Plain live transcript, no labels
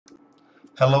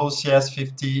Hello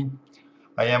CS50,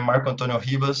 I am Marco Antonio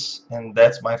Ribas and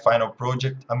that's my final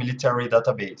project, a military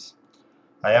database.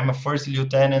 I am a first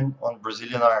lieutenant on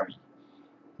Brazilian Army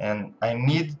and I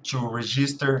need to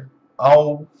register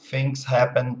all things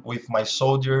happen with my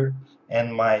soldier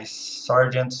and my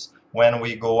sergeants when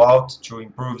we go out to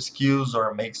improve skills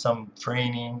or make some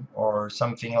training or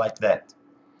something like that.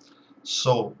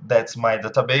 So that's my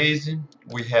database.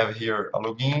 We have here a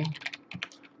login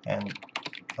and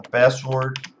a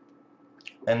password,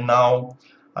 and now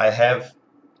I have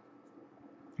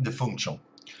the function.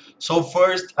 So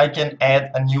first I can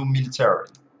add a new military.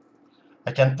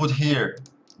 I can put here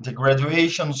the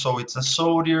graduation, so it's a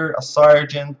soldier, a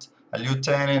sergeant, a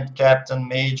lieutenant, captain,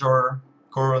 major,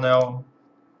 colonel.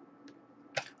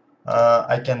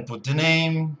 I can put the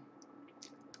name,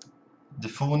 the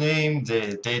full name,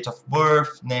 the date of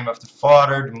birth, name of the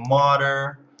father, the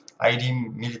mother, ID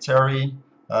military,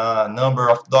 number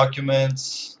of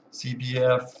documents,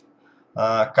 CBF,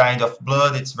 kind of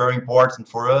blood, it's very important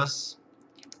for us,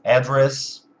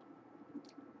 address,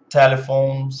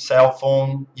 telephone, cell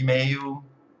phone, email,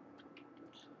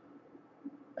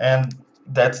 and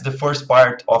that's the first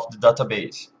part of the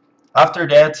database. After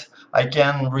that, I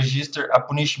can register a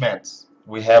punishment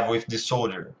we have with the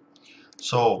soldier.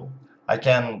 So I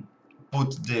can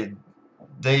put the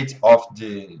date of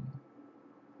the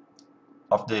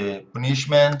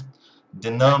punishment,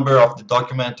 the number of the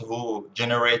document who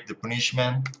generate the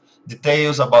punishment,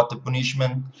 details about the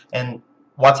punishment, and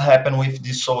what happened with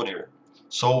the soldier.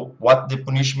 So what the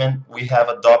punishment we have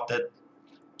adopted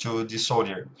to the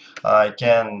soldier. I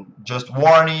can just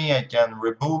warning, I can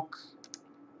rebuke,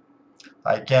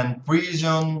 I can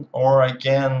prison, or I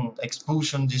can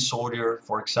expulsion the soldier,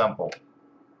 for example.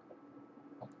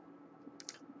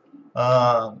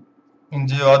 Uh, in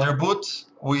the other boot,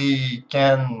 we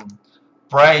can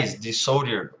prize the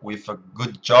soldier with a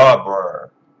good job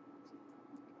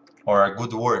or a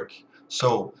good work.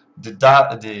 So the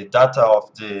data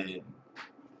of the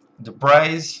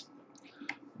prize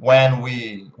when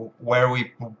we where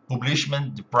we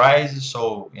publishment the prize,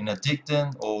 so in a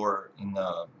dictum or in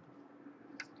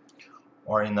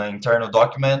an internal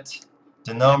document,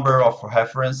 the number of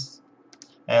reference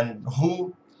and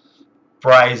who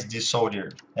prized the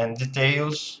soldier and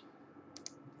details.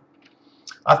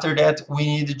 After that, we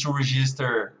need to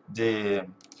register the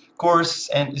course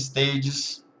and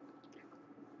stages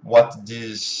what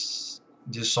this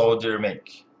soldier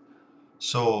make.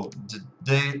 So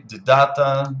the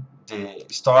data, the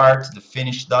start, the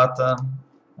finish data,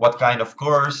 what kind of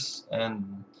course,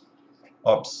 and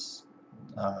ops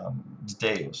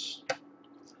details.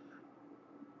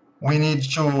 We need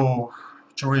to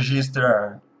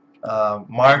register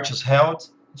marches held,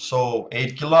 so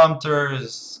 8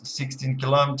 kilometers, 16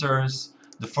 kilometers,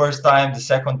 the first time, the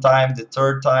second time, the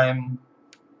third time.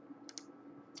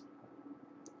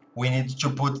 We need to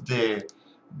put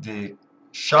the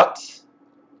shot.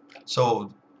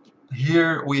 So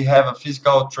here we have a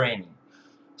physical training.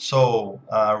 So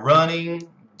running,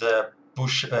 the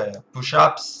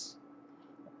push-ups,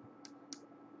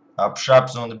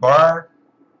 push-ups on the bar,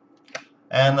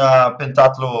 and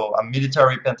pentathlon, a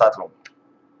military pentathlon.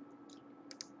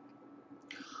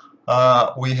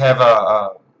 We have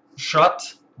a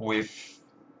shot with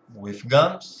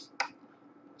guns.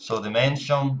 So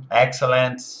dimension,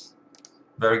 excellent,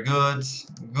 very good,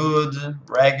 good,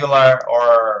 regular,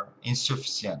 or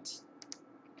insufficient.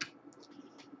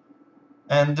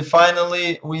 And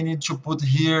finally, we need to put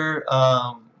here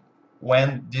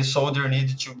when the soldier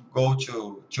needs to go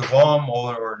to home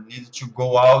or needs to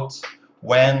go out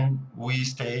when we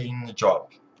stay in the job.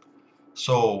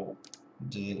 So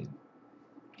the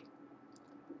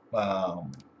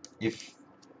um, if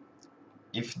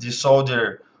the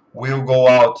soldier will go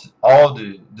out all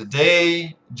the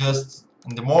day, just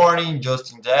in the morning,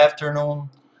 just in the afternoon,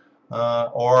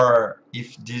 or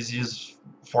if this is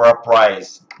for a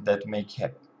prize that make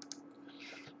happen.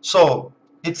 So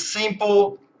it's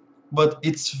simple, but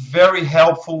it's very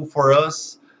helpful for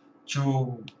us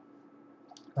to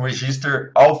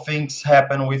register all things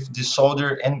happen with the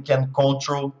soldier and can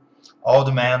control all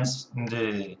demands in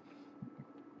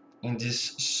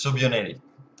this subunit.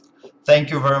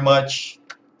 Thank you very much.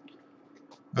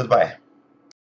 Goodbye.